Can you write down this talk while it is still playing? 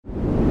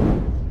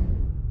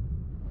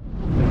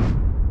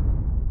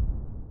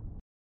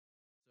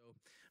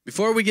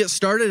Before we get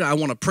started, I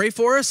want to pray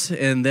for us,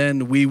 and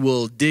then we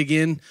will dig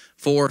in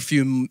for a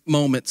few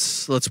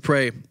moments. Let's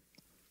pray.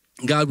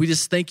 God, we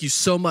just thank you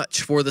so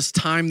much for this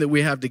time that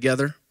we have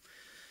together.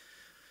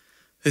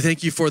 I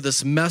thank you for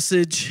this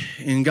message.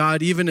 And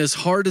God, even as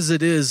hard as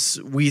it is,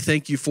 we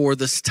thank you for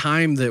this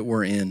time that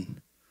we're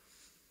in.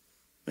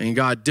 And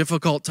God,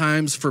 difficult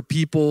times for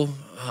people.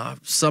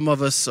 Some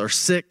of us are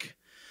sick.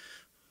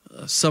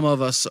 Some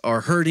of us are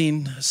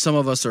hurting. Some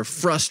of us are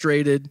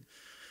frustrated.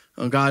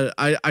 Oh God,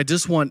 I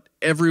just want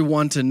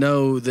everyone to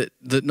know that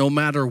no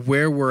matter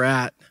where we're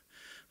at,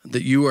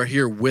 that you are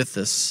here with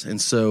us. And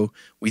so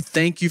we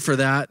thank you for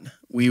that.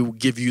 We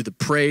give you the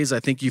praise. I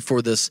thank you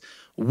for this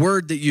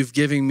word that you've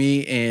given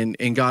me.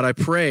 And God, I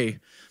pray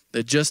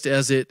that just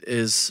as it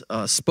is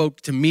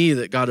spoke to me,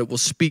 that God, it will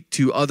speak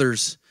to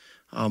others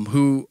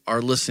who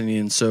are listening.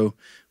 And so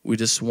we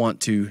just want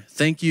to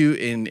thank you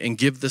and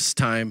give this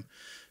time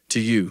to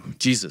you,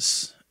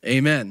 Jesus.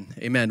 Amen.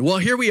 Amen. Well,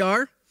 here we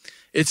are.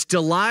 It's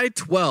July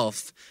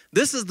 12th.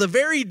 This is the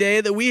very day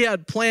that we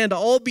had planned to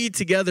all be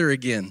together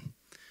again.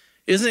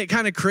 Isn't it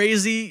kind of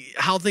crazy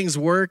how things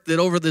work, that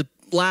over the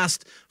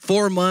last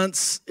 4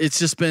 months, it's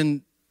just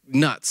been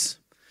nuts?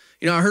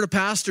 You know, I heard a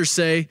pastor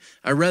say,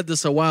 I read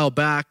this a while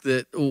back,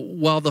 that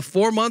while the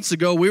 4 months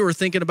ago we were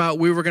thinking about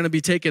we were going to be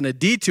taking a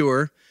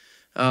detour,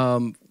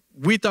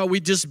 we thought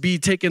we'd just be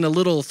taking a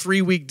little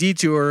 3-week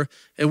detour,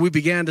 and we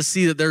began to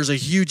see that there's a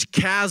huge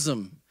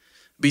chasm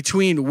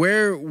between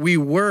where we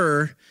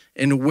were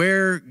and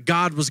where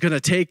God was going to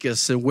take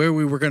us and where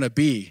we were going to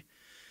be.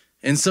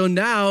 And so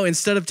now,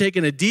 instead of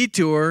taking a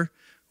detour,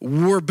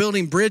 we're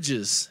building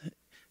bridges.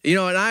 You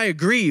know, and I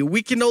agree.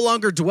 We can no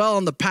longer dwell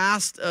on the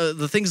past,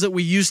 the things that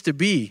we used to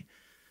be.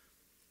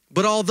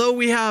 But although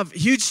we have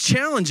huge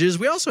challenges,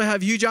 we also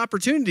have huge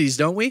opportunities,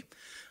 don't we?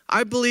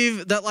 I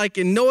believe that like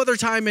in no other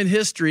time in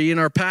history in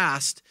our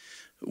past,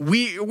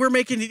 we're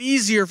making it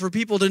easier for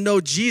people to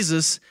know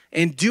Jesus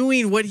and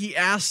doing what he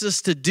asked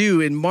us to do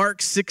in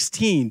Mark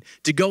 16,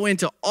 to go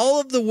into all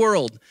of the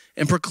world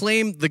and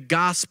proclaim the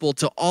gospel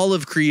to all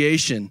of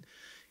creation.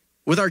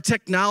 With our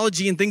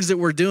technology and things that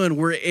we're doing,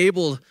 we're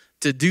able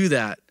to do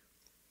that.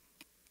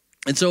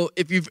 And so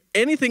if you've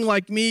anything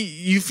like me,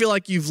 you feel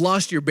like you've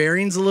lost your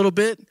bearings a little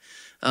bit.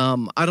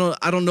 I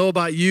don't know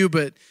about you,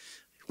 but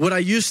what I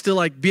used to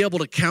like be able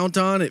to count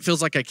on, it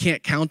feels like I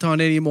can't count on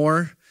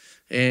anymore.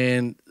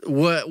 And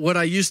what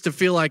I used to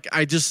feel like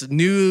I just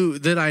knew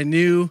that I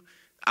knew,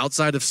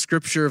 outside of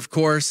Scripture, of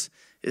course,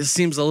 it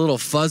seems a little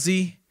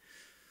fuzzy.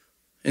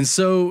 And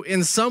so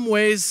in some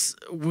ways,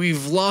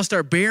 we've lost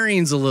our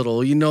bearings a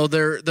little. You know,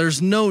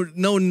 there's no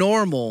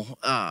normal,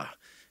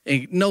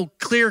 no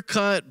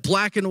clear-cut,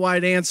 black and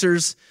white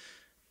answers.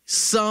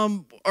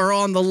 Some are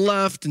on the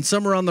left and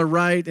some are on the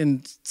right,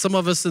 and some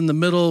of us in the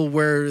middle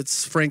where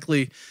it's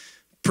frankly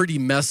pretty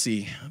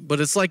messy. But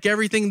it's like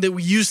everything that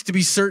we used to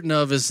be certain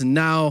of is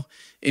now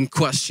in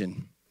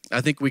question.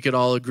 I think we could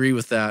all agree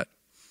with that.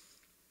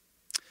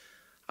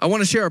 I want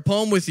to share a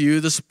poem with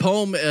you. This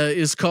poem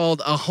is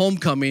called A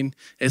Homecoming.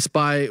 It's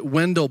by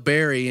Wendell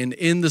Berry. And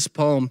in this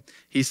poem,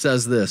 he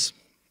says this: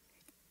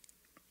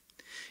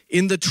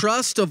 "In the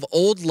trust of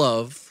old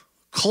love,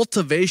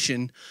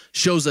 cultivation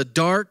shows a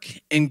dark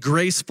and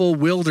graceful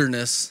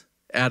wilderness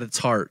at its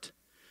heart.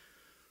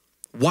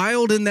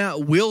 Wild in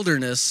that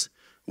wilderness,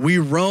 we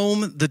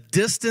roam the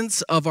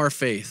distance of our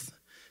faith,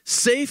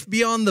 safe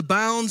beyond the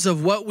bounds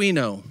of what we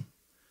know.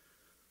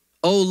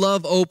 Oh,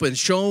 love open,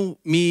 show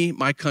me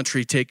my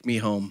country, take me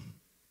home."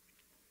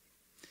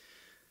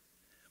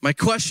 My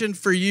question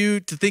for you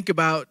to think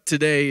about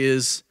today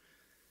is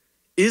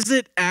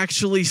it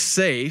actually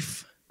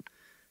safe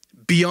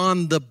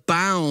beyond the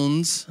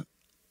bounds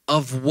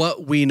of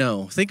what we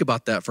know? Think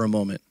about that for a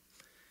moment.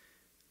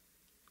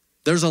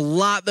 There's a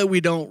lot that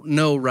we don't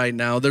know right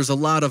now. There's a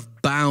lot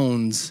of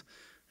bounds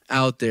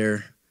out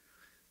there,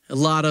 a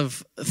lot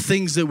of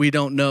things that we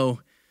don't know.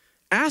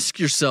 Ask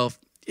yourself,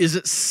 is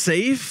it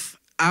safe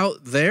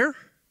out there?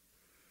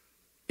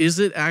 Is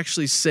it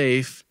actually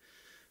safe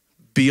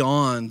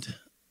beyond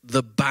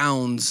the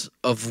bounds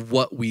of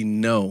what we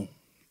know?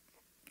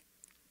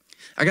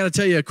 I got to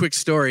tell you a quick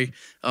story.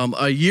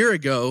 A year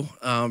ago,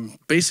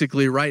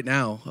 basically right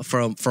now,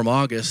 from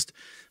August,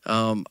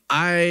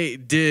 I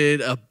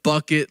did a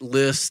bucket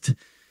list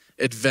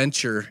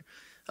adventure.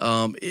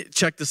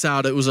 Check this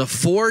out. It was a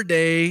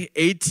 4-day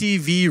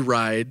ATV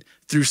ride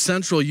through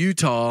central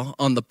Utah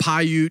on the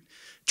Paiute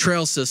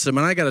trail system.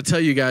 And I got to tell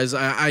you guys,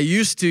 I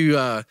used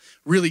to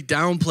really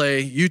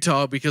downplay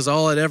Utah because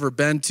all I'd ever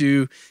been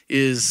to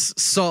is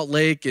Salt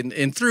Lake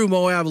and through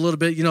Moab a little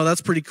bit. You know,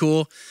 that's pretty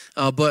cool.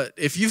 But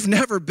if you've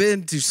never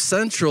been to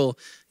central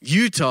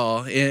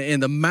Utah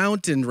and the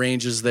mountain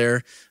ranges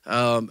there,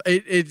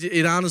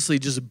 it honestly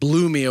just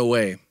blew me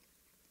away.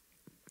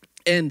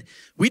 And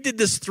we did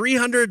this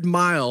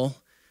 300-mile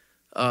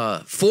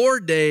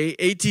 4-day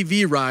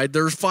ATV ride.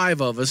 There were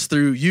 5 of us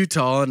through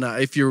Utah. And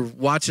if you're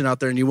watching out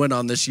there and you went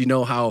on this, you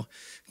know how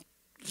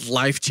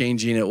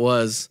life-changing it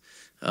was.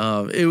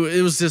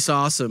 It was just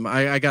awesome.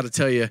 I got to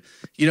tell you,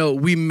 you know,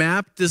 we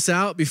mapped this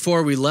out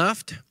before we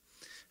left.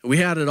 We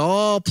had it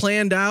all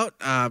planned out.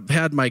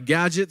 Had my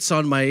gadgets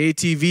on my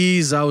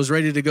ATVs. I was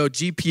ready to go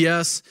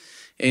GPS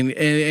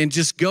and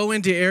just go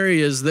into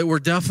areas that were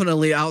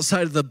definitely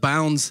outside of the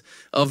bounds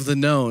of the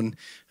known.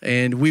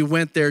 And we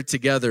went there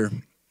together.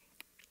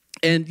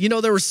 And,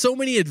 there were so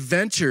many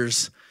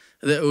adventures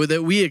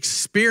that we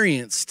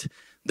experienced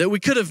that we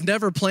could have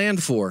never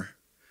planned for.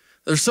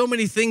 There's so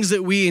many things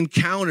that we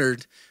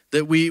encountered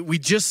that we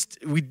just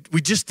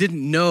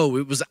didn't know.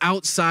 It was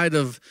outside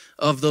of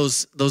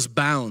those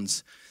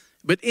bounds.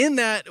 But in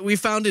that, we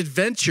found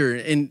adventure,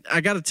 and I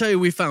got to tell you,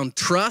 we found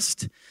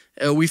trust.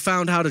 We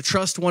found how to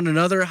trust one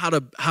another, how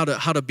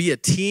to be a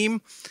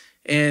team,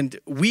 and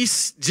we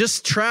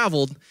just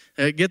traveled.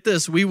 Get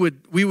this, we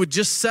would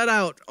just set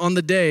out on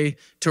the day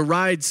to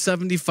ride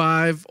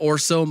 75 or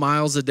so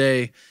miles a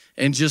day,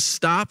 and just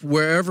stop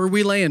wherever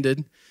we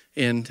landed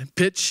and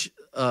pitch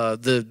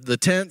the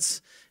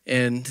tents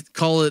and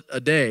call it a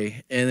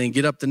day, and then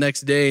get up the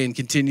next day and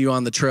continue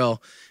on the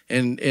trail,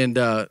 and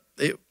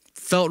it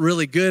felt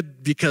really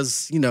good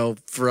because,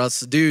 for us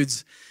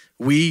dudes,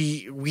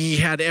 we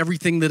had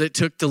everything that it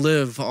took to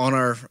live on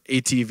our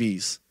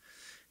ATVs.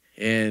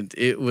 And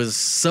it was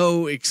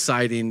so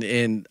exciting,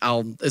 and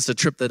it's a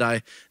trip that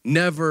I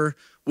never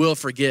will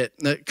forget.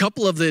 A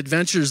couple of the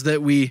adventures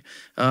that we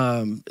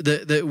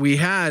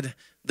had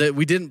that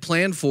we didn't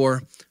plan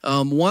for,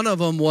 one of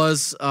them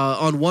was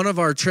on one of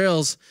our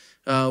trails.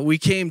 We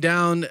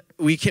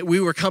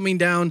were coming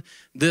down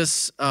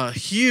this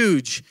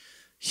huge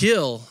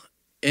hill,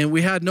 and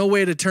we had no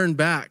way to turn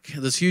back,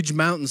 this huge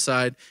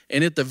mountainside.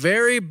 And at the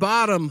very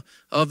bottom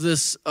of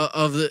this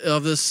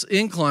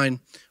incline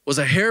was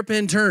a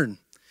hairpin turn.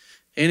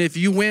 And if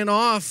you went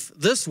off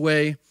this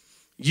way,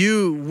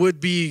 you would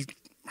be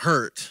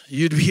hurt.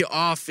 You'd be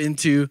off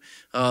into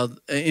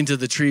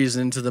the trees,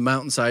 into the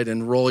mountainside,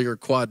 and roll your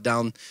quad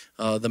down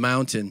the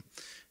mountain.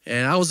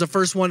 And I was the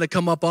first one to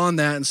come up on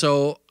that. And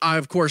so I,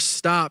 of course,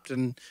 stopped,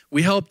 and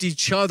we helped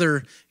each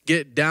other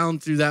get down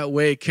through that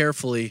way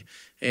carefully.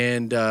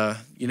 And,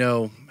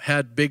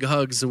 had big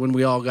hugs when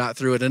we all got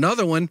through it.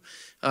 Another one,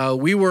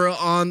 we were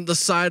on the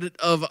side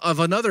of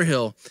another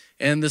hill,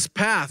 and this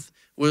path,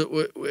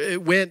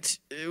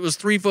 it was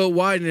 3 foot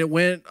wide, and it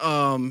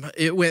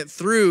went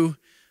through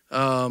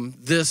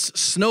this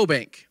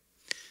snowbank.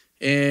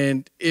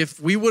 And if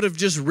we would have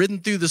just ridden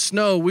through the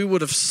snow, we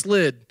would have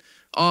slid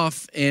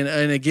off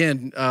and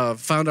again,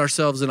 found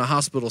ourselves in a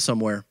hospital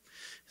somewhere.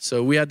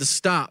 So we had to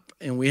stop,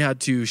 and we had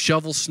to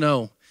shovel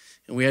snow.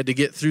 And we had to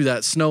get through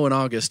that snow in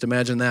August,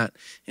 imagine that.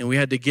 And we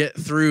had to get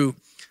through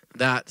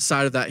that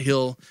side of that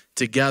hill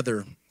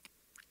together.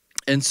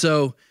 And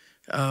so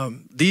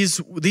these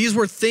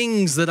were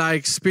things that I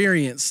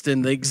experienced,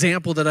 and the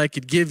example that I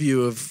could give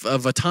you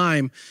of a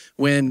time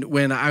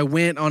when I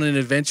went on an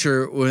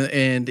adventure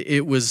and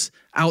it was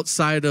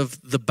outside of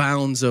the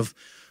bounds of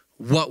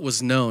what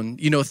was known.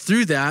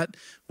 Through that,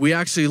 we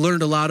actually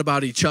learned a lot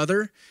about each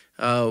other.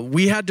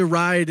 We had to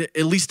ride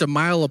at least a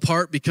mile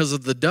apart because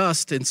of the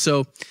dust. And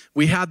so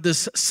we had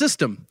this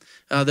system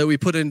that we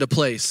put into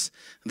place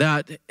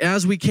that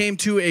as we came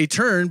to a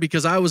turn,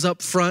 because I was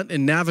up front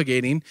and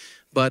navigating,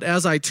 but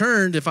as I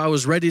turned, if I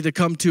was ready to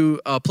come to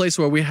a place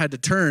where we had to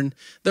turn,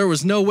 there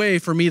was no way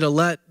for me to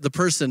let the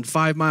person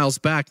 5 miles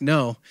back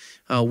know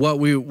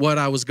what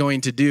I was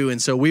going to do.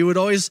 And so we would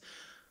always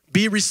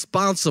be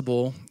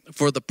responsible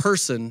for the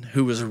person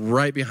who was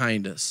right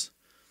behind us.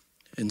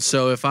 And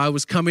so if I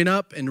was coming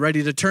up and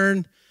ready to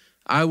turn,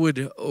 I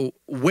would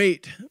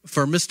wait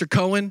for Mr.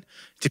 Cohen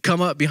to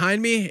come up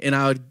behind me, and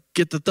I would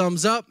get the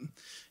thumbs up,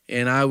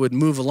 and I would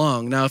move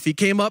along. Now, if he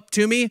came up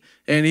to me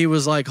and he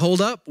was like,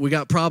 hold up, we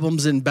got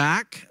problems in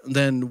back,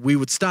 then we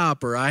would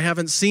stop. Or I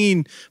haven't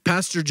seen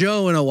Pastor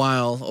Joe in a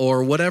while,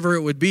 or whatever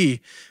it would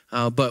be.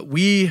 But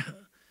we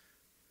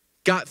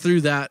got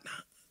through that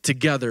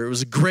together. It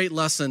was a great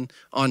lesson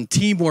on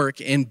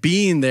teamwork and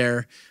being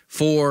there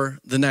for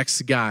the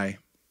next guy.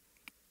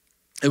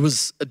 It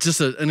was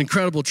just an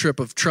incredible trip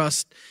of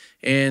trust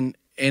and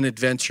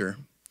adventure.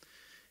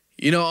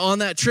 On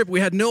that trip,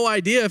 we had no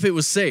idea if it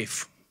was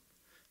safe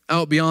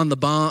out beyond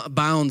the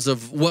bounds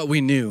of what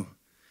we knew.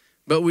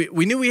 But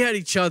we knew we had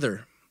each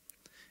other,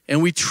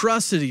 and we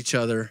trusted each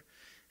other,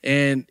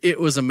 and it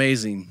was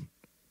amazing.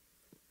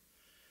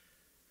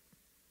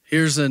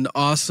 Here's an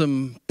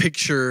awesome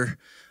picture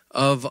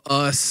of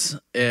us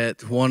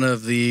at one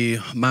of the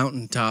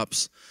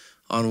mountaintops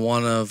on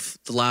one of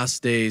the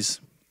last days.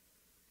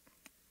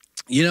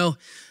 The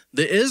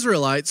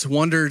Israelites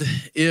wondered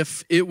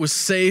if it was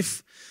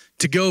safe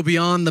to go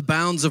beyond the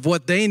bounds of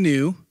what they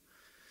knew.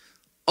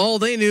 All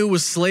they knew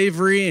was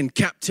slavery and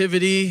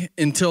captivity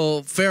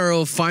until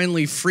Pharaoh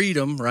finally freed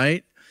them,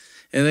 right?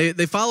 And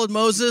they followed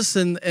Moses,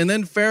 and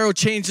then Pharaoh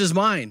changed his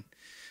mind.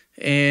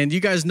 And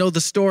you guys know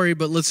the story,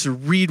 but let's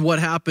read what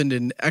happened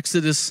in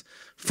Exodus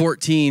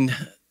 14,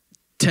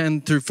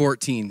 10 through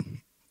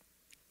 14.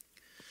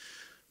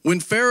 When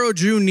Pharaoh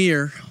drew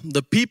near,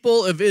 the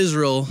people of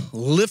Israel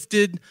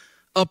lifted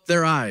up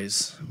their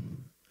eyes.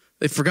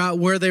 They forgot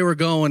where they were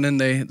going, and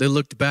they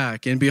looked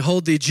back. And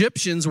behold, the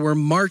Egyptians were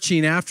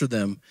marching after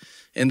them.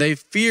 and they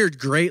feared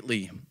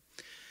greatly.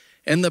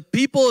 And the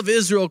people of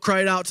Israel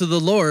cried out to the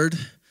Lord.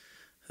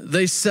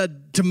 They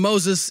said to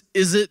Moses,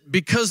 "Is it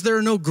because there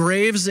are no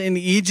graves in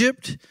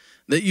Egypt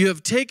that you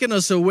have taken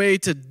us away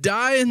to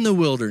die in the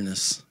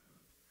wilderness?"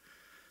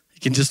 You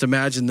can just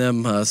imagine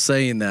them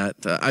saying that.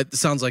 It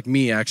sounds like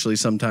me, actually,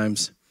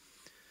 sometimes.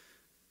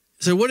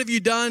 So what have you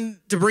done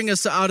to bring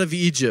us out of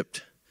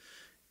Egypt?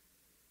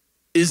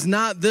 Is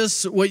not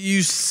this what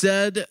you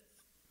said,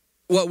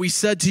 what we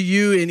said to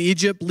you in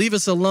Egypt? Leave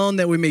us alone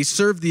that we may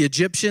serve the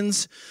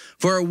Egyptians.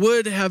 For it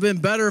would have been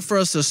better for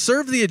us to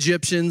serve the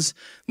Egyptians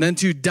than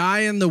to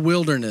die in the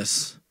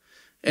wilderness.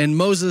 And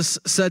Moses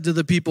said to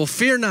the people,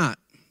 "Fear not."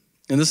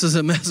 And this is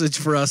a message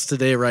for us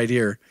today right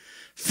here.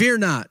 "Fear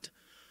not,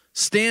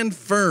 stand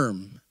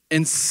firm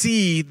and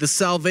see the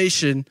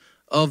salvation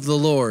of the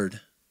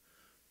Lord,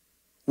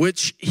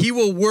 which he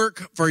will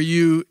work for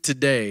you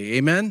today."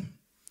 Amen.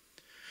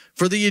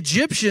 "For the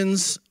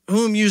Egyptians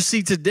whom you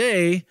see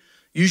today,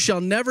 you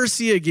shall never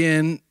see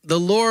again. The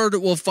Lord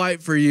will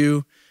fight for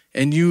you,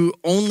 and you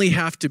only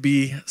have to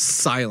be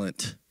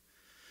silent."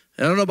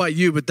 I don't know about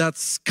you, but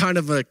that's kind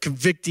of a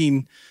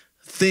convicting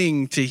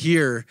thing to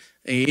hear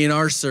in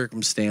our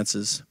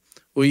circumstances.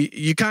 Well,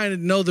 you kind of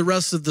know the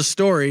rest of the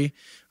story.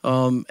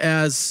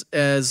 As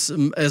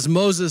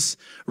Moses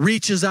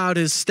reaches out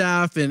his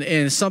staff,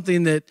 and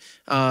something that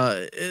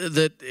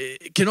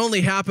can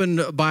only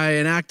happen by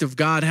an act of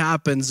God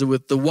happens,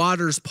 with the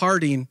waters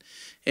parting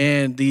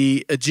and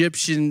the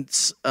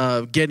Egyptians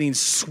getting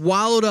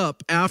swallowed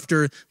up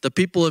after the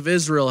people of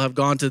Israel have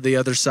gone to the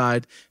other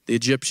side. The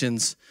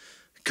Egyptians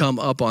come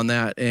up on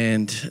that,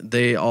 and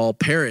they all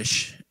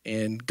perish,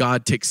 and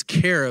God takes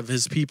care of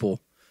his people,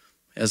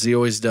 as he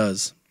always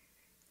does.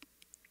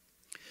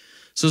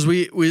 So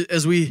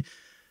as we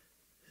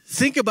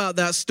think about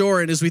that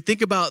story, and as we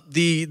think about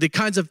the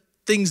kinds of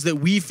things that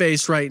we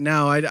face right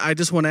now, I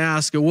just want to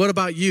ask, what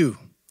about you?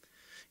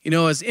 You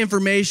know, as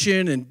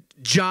information and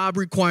job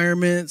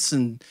requirements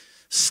and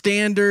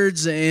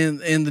standards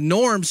and the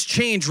norms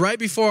change right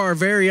before our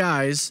very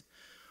eyes,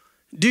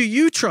 do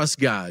you trust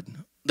God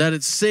that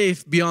it's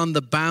safe beyond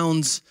the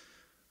bounds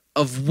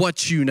of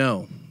what you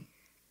know?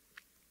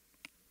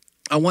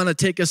 I want to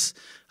take us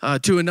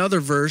to another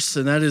verse,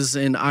 and that is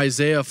in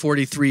Isaiah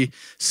 43,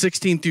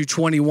 16 through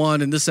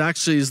 21. And this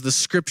actually is the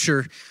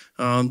scripture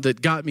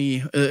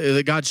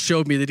that God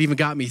showed me, that even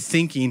got me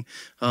thinking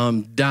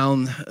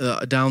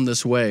down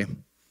this way.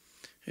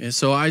 And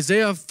so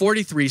Isaiah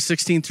 43,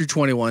 16 through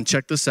 21,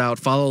 check this out,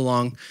 follow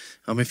along.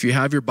 If you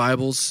have your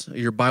Bibles,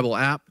 your Bible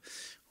app,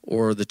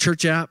 or the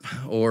church app,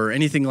 or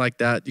anything like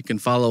that, you can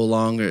follow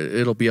along.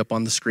 It'll be up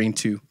on the screen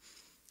too.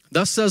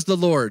 "Thus says the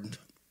Lord,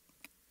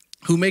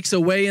 who makes a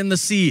way in the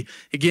sea."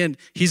 Again,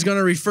 he's going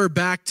to refer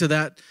back to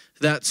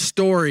that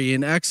story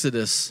in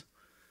Exodus.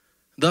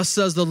 "Thus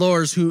says the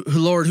Lord,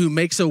 who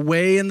makes a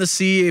way in the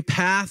sea, a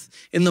path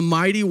in the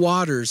mighty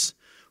waters,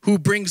 who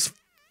brings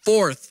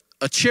forth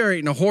a chariot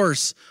and a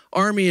horse,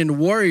 army and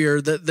warrior,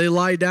 that they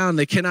lie down,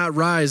 they cannot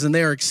rise, and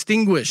they are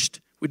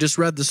extinguished." We just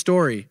read the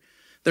story.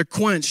 They're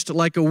quenched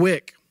like a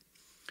wick.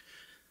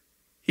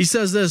 He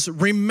says this,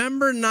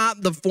 "Remember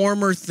not the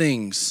former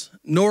things,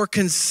 nor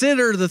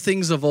consider the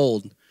things of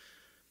old.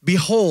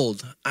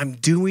 Behold, I'm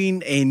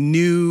doing a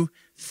new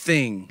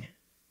thing.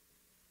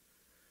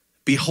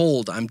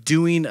 Behold, I'm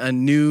doing a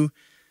new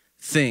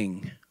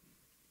thing.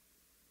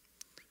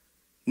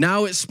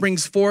 Now it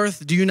springs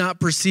forth. Do you not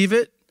perceive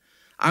it?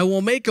 I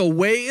will make a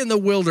way in the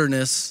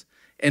wilderness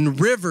and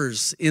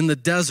rivers in the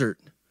desert.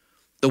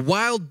 The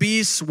wild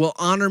beasts will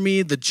honor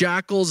me, the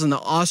jackals and the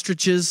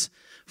ostriches,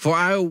 for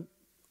I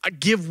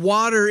give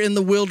water in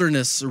the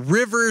wilderness,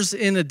 rivers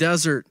in a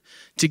desert,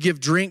 to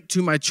give drink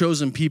to my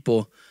chosen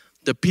people,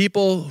 the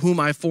people whom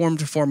I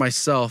formed for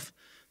myself,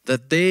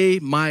 that they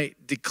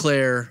might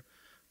declare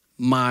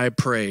my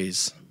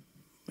praise."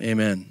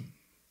 Amen.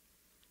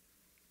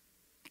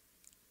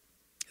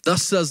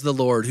 "Thus says the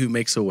Lord, who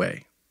makes a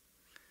way."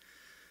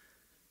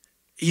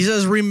 He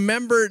says,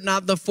 "Remember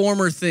not the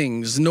former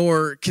things,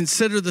 nor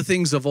consider the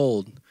things of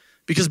old.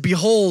 Because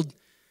behold,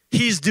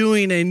 he's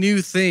doing a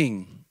new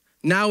thing.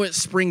 Now it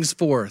springs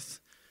forth.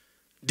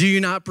 Do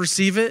you not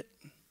perceive it?"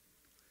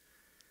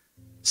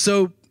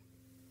 So,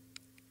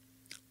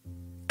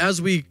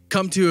 as we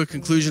come to a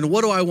conclusion,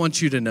 what do I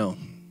want you to know?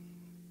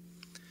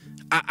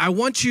 I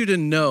want you to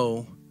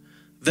know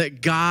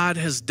that God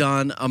has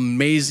done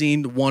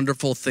amazing,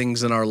 wonderful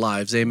things in our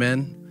lives.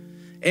 Amen.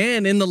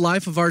 And in the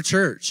life of our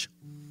church.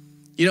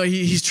 You know,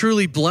 he's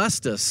truly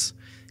blessed us,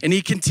 and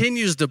he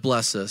continues to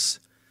bless us.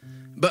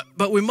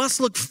 But we must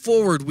look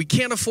forward. We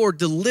can't afford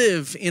to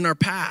live in our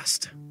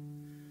past.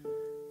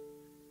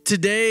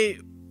 Today,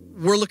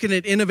 we're looking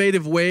at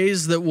innovative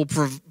ways that will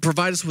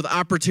provide us with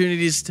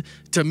opportunities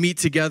to meet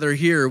together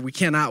here. We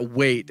cannot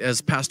wait,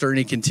 as Pastor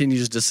Ernie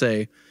continues to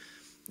say.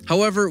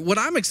 However, what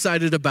I'm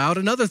excited about,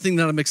 another thing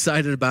that I'm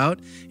excited about,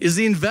 is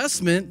the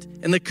investment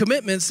and the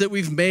commitments that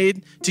we've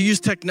made to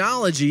use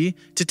technology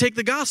to take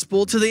the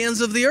gospel to the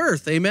ends of the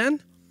earth. Amen?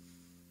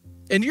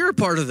 And you're a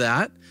part of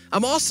that.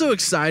 I'm also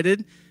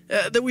excited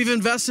that we've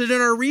invested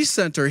in our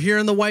recenter here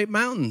in the White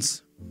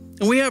Mountains.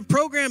 And we have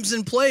programs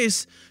in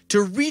place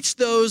to reach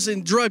those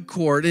in drug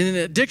court and in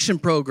addiction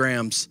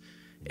programs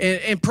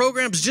and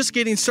programs just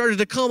getting started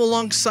to come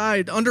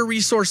alongside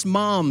under-resourced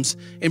moms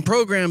and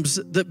programs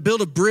that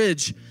build a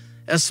bridge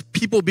as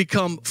people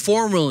become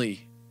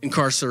formerly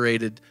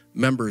incarcerated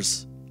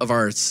members of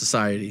our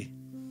society.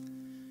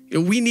 You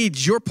know, we need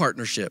your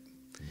partnership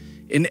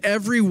in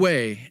every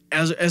way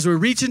as we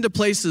reach into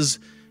places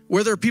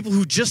where there are people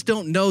who just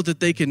don't know that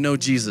they can know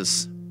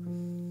Jesus.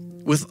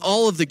 With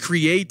all of the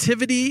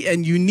creativity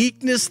and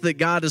uniqueness that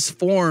God has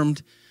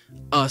formed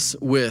us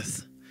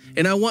with.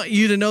 And I want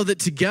you to know that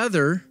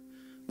together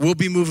we'll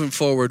be moving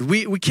forward.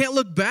 We can't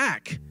look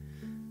back.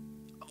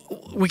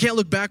 We can't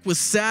look back with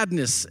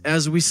sadness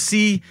as we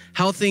see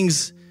how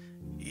things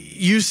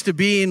used to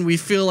be and we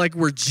feel like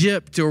we're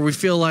gypped or we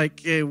feel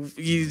like it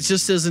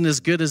just isn't as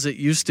good as it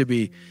used to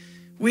be.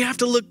 We have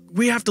to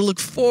look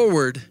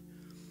forward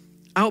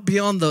out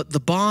beyond the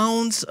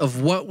bounds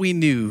of what we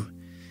knew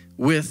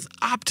with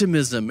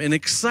optimism and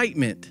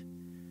excitement.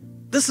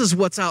 This is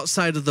what's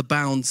outside of the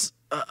bounds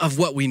of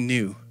what we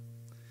knew.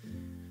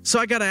 So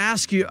I got to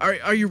ask you,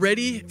 are you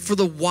ready for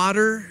the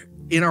water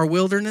in our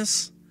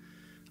wilderness?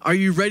 Are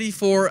you ready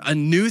for a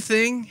new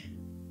thing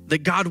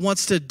that God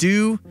wants to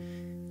do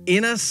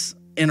in us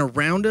and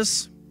around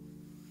us?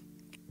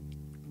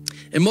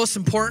 And most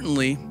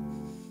importantly,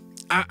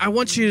 I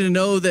want you to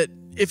know that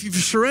if you've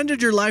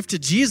surrendered your life to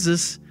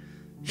Jesus,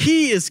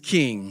 He is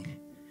King.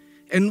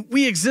 And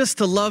we exist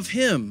to love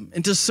Him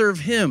and to serve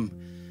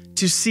Him,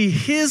 to see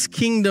His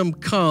kingdom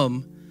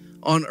come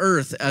on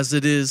earth as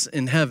it is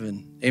in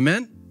heaven.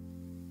 Amen?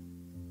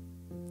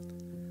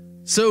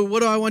 So what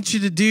do I want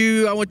you to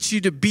do? I want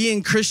you to be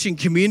in Christian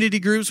community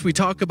groups. We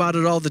talk about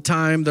it all the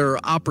time. There are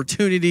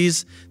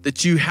opportunities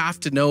that you have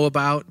to know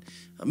about.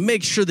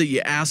 Make sure that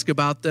you ask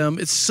about them.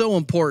 It's so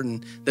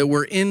important that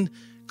we're in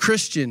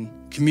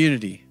Christian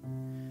community.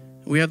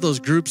 We have those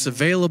groups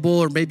available,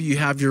 or maybe you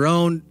have your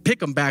own. Pick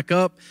them back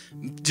up.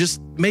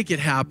 Just make it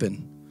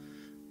happen.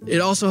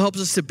 It also helps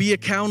us to be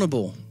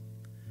accountable.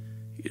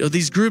 You know,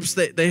 these groups,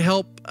 they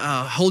help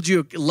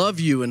love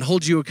you and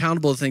hold you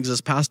accountable to things,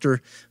 as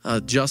Pastor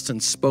Justin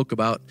spoke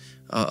about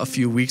a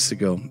few weeks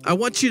ago. I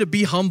want you to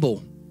be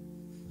humble.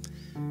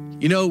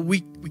 You know,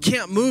 we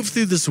can't move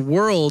through this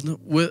world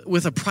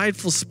with a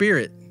prideful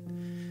spirit.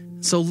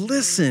 So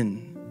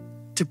listen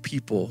to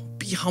people.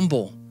 Be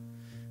humble.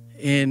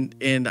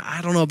 And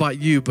I don't know about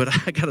you, but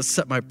I got to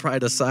set my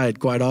pride aside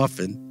quite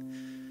often.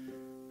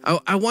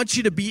 I want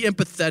you to be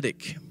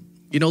empathetic.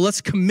 You know,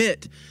 let's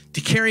commit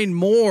to caring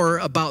more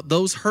about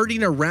those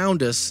hurting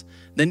around us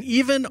than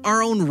even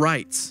our own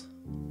rights.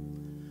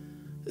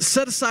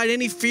 Set aside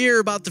any fear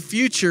about the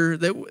future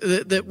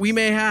that we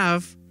may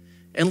have,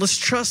 and let's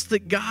trust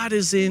that God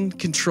is in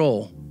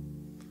control.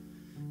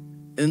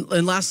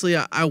 And lastly,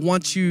 I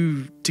want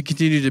you to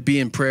continue to be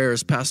in prayer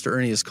as Pastor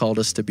Ernie has called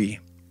us to be.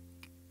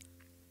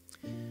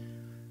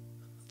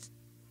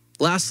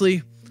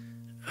 Lastly,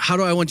 how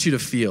do I want you to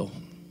feel?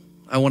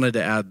 I wanted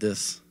to add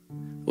this.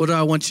 What do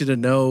I want you to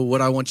know?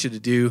 What I want you to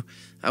do?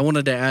 I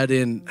wanted to add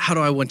in, how do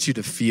I want you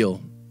to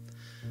feel?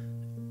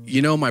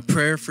 You know, my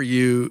prayer for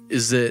you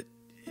is that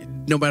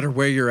no matter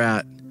where you're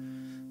at,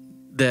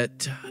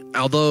 that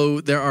although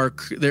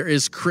there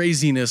is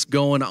craziness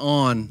going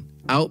on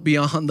out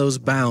beyond those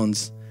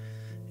bounds,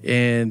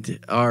 and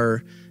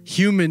our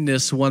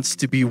humanness wants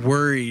to be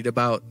worried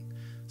about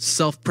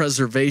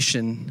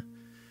self-preservation,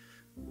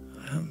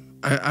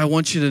 I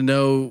want you to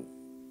know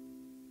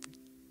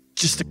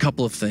just a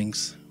couple of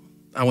things.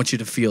 I want you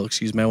to feel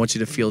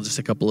just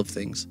a couple of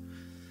things.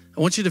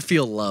 I want you to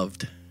feel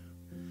loved.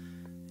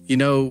 You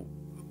know,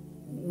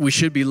 we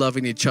should be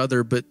loving each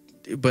other, but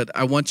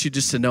I want you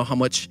just to know how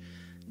much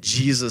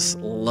Jesus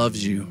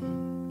loves you,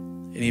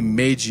 and He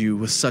made you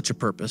with such a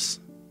purpose.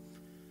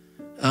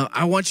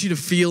 I want you to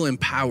feel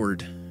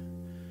empowered.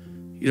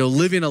 You know,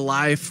 living a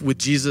life with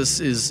Jesus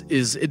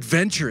is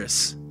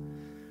adventurous.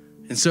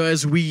 And so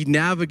as we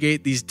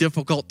navigate these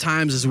difficult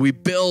times, as we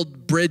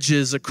build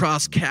bridges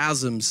across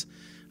chasms,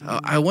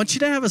 I want you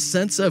to have a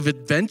sense of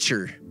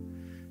adventure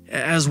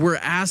as we're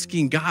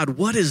asking God,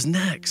 what is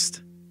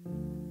next?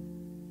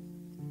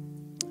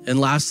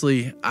 And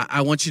lastly,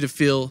 I want you to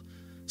feel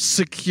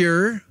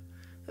secure,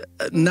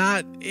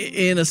 not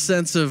in a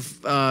sense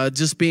of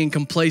just being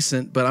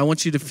complacent, but I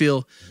want you to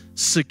feel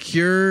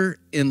secure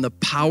in the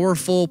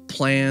powerful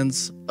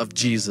plans of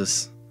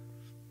Jesus.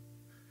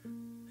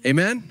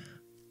 Amen?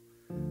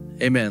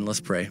 Amen. Let's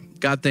pray.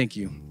 God, thank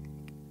you.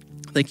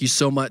 Thank you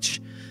so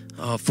much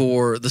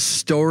for the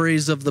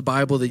stories of the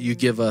Bible that you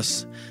give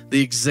us,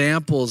 the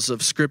examples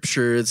of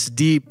Scripture, its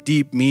deep,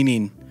 deep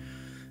meaning.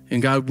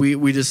 And God, we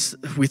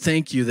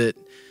thank you that,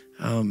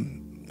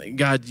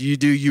 God,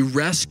 you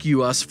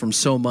rescue us from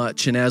so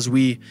much. And as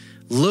we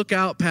look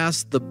out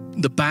past the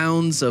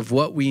bounds of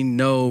what we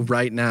know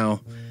right now,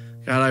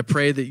 God, I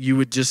pray that you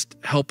would just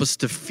help us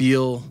to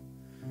feel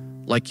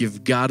like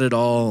you've got it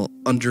all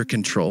under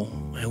control.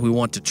 And we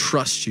want to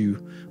trust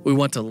you. We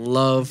want to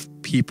love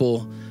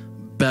people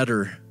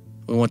better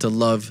We want to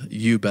love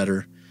you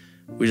better.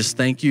 We just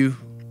thank you.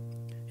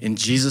 In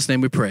Jesus'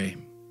 name we pray.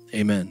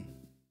 Amen.